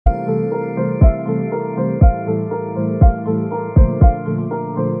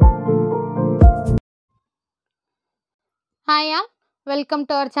Hi all, welcome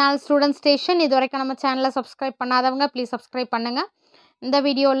to our channel Student Station. இதுவரைக்கும் நம்ம சேனலை subscribe பண்ணாதவங்க please subscribe பண்ணுங்க. இந்த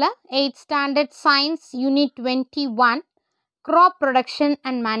வீடியோல 8th standard science unit 21 crop production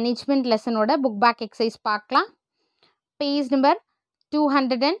and management lesson ஓட book back exercise பார்க்கலாம். Page number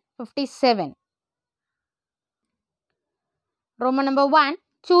 257. Roman number 1,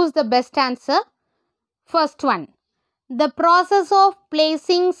 choose the best answer. First one, the process of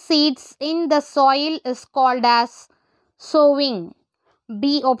placing seeds in the soil is called as sowing. B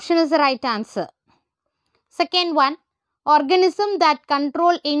option is the right answer. Second one, organism that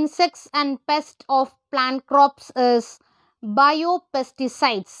control insects and pests of plant crops is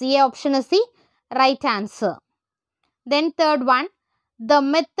biopesticides. A option is the right answer. Then third one, the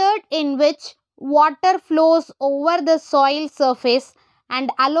method in which water flows over the soil surface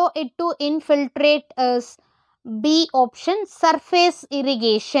and allow it to infiltrate is B option, surface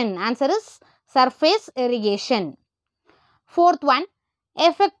irrigation. Answer is surface irrigation. Fourth one,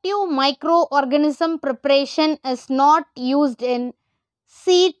 effective microorganism preparation is not used in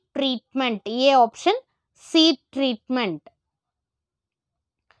seed treatment. A option, seed treatment.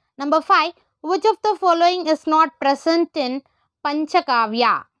 Number 5, which of the following is not present in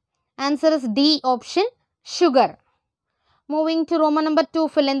Panchakavya? Answer is D option, sugar. Moving to Roman number 2,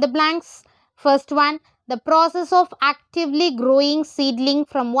 fill in the blanks. First one, the process of actively growing seedling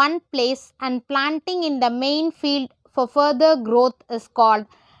from one place and planting in the main field for further growth is called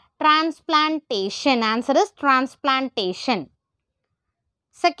transplantation. Answer is transplantation.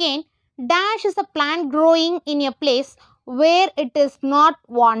 Second, dash is a plant growing in a place where it is not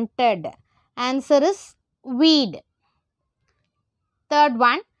wanted. Answer is weed. Third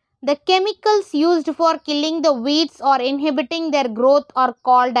one, the chemicals used for killing the weeds or inhibiting their growth are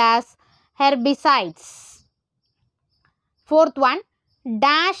called as herbicides. Fourth one,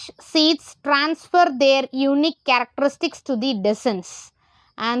 dash seeds transfer their unique characteristics to the descents.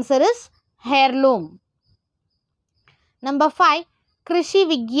 Answer is heirloom. Number 5, Krishi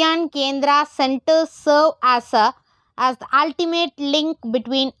Vigyan Kendra centers serve as the ultimate link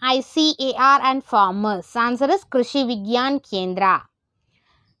between ICAR and farmers. Answer is Krishi Vigyan Kendra.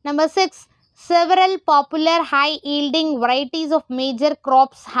 Number 6, several popular high-yielding varieties of major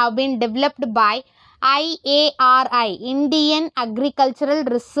crops have been developed by IARI, Indian Agricultural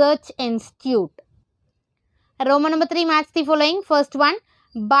Research Institute. Roman number 3, match the following. First one,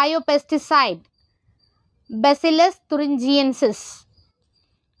 biopesticide, Bacillus thuringiensis.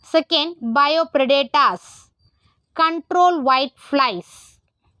 Second, biopredators, control white flies.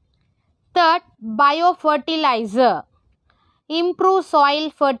 Third, biofertilizer, improve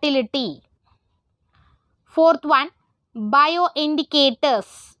soil fertility. Fourth one,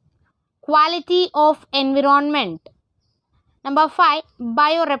 bioindicators, quality of environment. Number 5,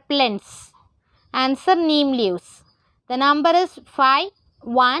 biorepellents. Answer, neem leaves. The number is 5,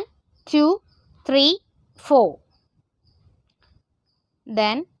 1, 2, 3, 4.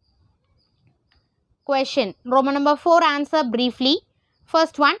 Then question, Roman number 4, answer briefly.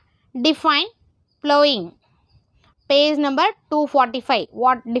 First one, define ploughing. Page number 245.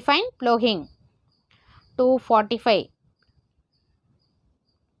 What define ploughing? 245.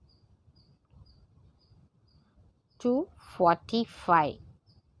 245.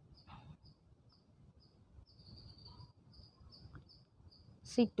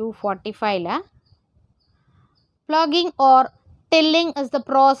 See 245 la. Ploughing or tilling is the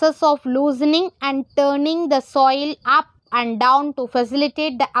process of loosening and turning the soil up and down to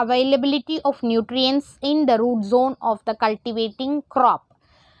facilitate the availability of nutrients in the root zone of the cultivating crop.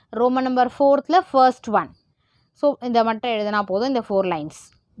 Roman number 4th la first one. So இந்த மட்டும் எழுதுனா போதும், இந்த 4 lines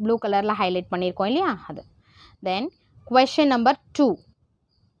blue color la highlight பண்ணிருக்கோம் இல்லையா அது. Then question number 2.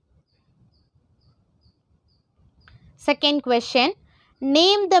 Second question,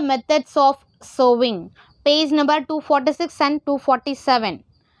 name the methods of sowing. Page number 246 and 247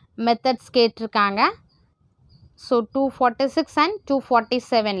 methods கேட்டிருக்காங்க. So 246 and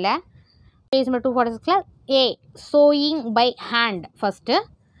 247 la page number 246 la A, sowing by hand first.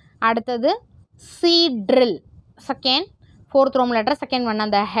 அடுத்தது seed drill second, fourth Roman letter second one,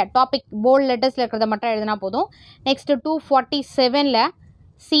 அந்த topic bold letters ல இருக்கிறத மட்டும் எழுதினா போதும். Next 247 la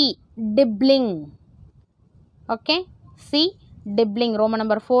C, dibbling. Okay, C, dibbling. Roman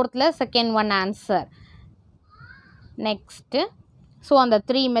number 4th la second one answer. Next, so அந்த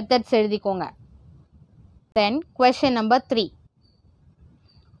 3 methods எழுதிக்கோங்க. Then question number 3,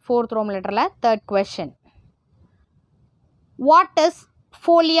 fourth Roman letter la third question. What is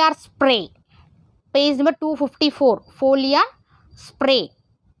foliar spray? Page number 254. Foliar spray.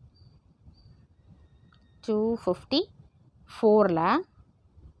 254 la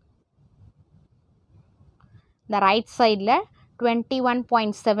The right side la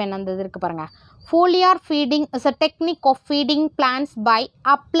 21.7 அந்த இது இருக்கு பாருங்க. Foliar feeding is a technique of feeding plants by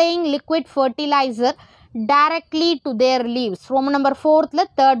applying liquid fertilizer directly to their leaves. Roman number 4th la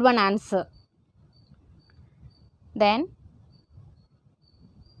third one answer. Then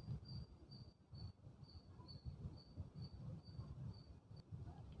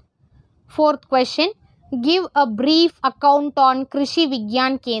fourth question, give a brief account on Krishi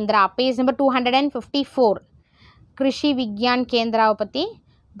Vigyan Kendra, page number 254. Krishi Vigyan Kendra பத்தி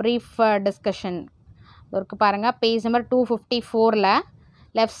brief discussion இருக்கு பாருங்க. Page number 254ல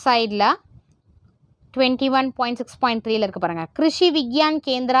left சைடில் 21.6.3ல இருக்கு பாருங்க. Krishi Vigyan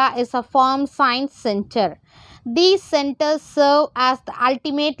Kendra is a farm science center. These centers serve as the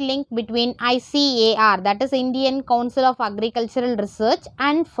ultimate link between ICAR, that is Indian Council of Agricultural Research,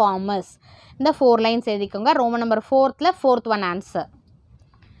 and farmers. இந்த 4 lines எழுதிக்கோங்க. Roman number 4th ல 4th one answer.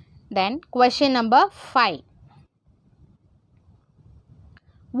 Then question number 5.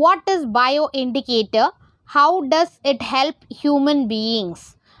 What is bioindicator? How does it help human beings?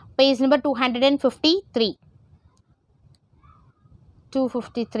 Page number 253.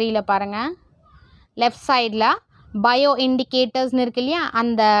 253ல பாருங்க. Left சைடில் bio இண்டிகேட்டர்ஸ்னு இருக்கு இல்லையா,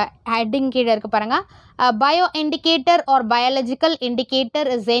 அந்த heading கீழே இருக்கு பாருங்க. Bio indicator R biological indicator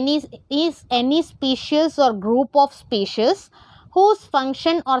is any species or group of species whose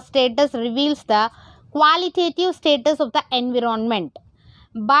function or status reveals the qualitative status of the environment.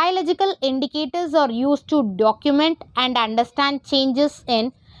 Biological indicators are used to document and understand changes in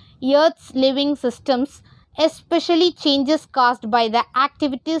Earth's living systems, especially changes caused by the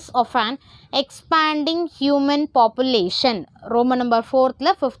activities of an expanding human population. Roman number 4th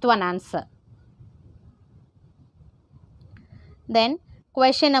la 5th one answer. Then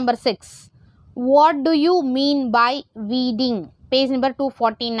question number 6. What do you mean by weeding? Page number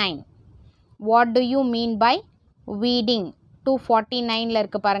 249. What do you mean by weeding? 249ல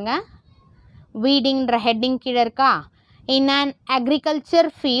இருக்கு பாருங்க. weedingன்ற heading கீழே இருக்கா. In an agriculture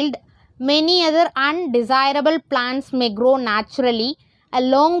field, many other undesirable plants may grow naturally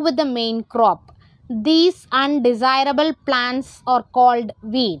along with the main crop. These undesirable plants are called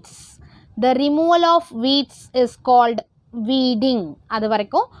weeds. The removal of weeds is called weeding. அது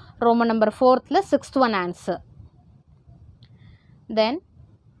வரைக்கும் Roman number 4th ல 6th one answer. Then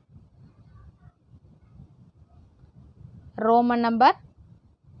Roman number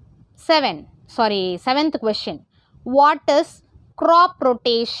 7th question. What is crop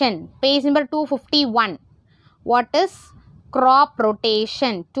rotation? Page number 251. What is crop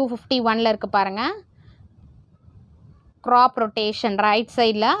rotation? 251ல இருக்கு பாருங்க. crop rotation right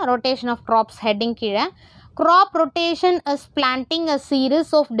side la rotation of crops heading கீழே. Crop rotation is planting a series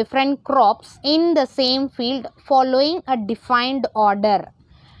of different crops in the same field following a defined order.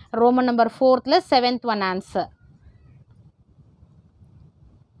 Roman number 4th la 7th one answer.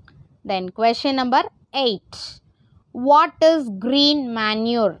 Then question number 8. What is green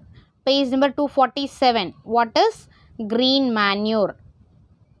manure? Page number 247. What is green manure?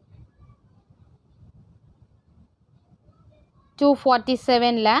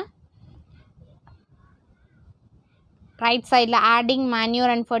 247 la right side la adding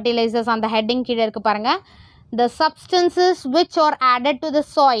manure and fertilizers on the heading கீழே இருக்கு பாருங்க. The substances which are added to the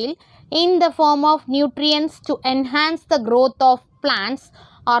soil in the form of nutrients to enhance the growth of plants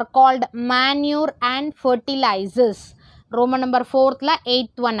are called manure and fertilizers. Roman number 4th la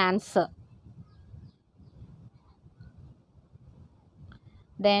 8th one answer.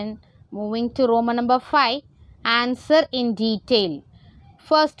 Then moving to Roman number 5, answer in detail.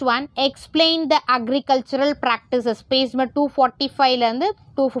 First one, explain the agricultural practices. Page number 245ல இருந்து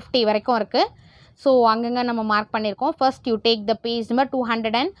 250 வரைக்கும் இருக்கு. So அங்கங்க நம்ம mark பண்ணியிருக்கோம். First you take the page number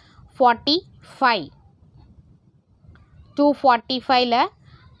 245. 245ல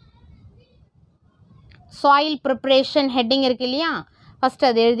soil preparation heading இருக்கு இல்லையா, first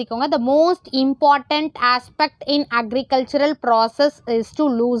அது எழுதிக்கோங்க. The most important aspect in agricultural process is to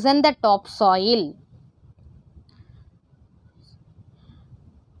loosen the topsoil.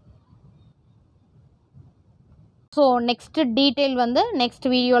 So next detail வந்து நெக்ஸ்ட்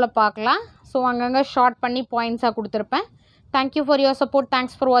வீடியோவில் பார்க்கலாம். ஸோ அங்கங்கே ஷார்ட் பண்ணி பாயிண்ட்ஸாக கொடுத்துருப்பேன். Thank you for your support.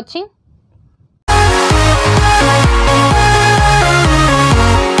 Thanks for வாட்சிங்.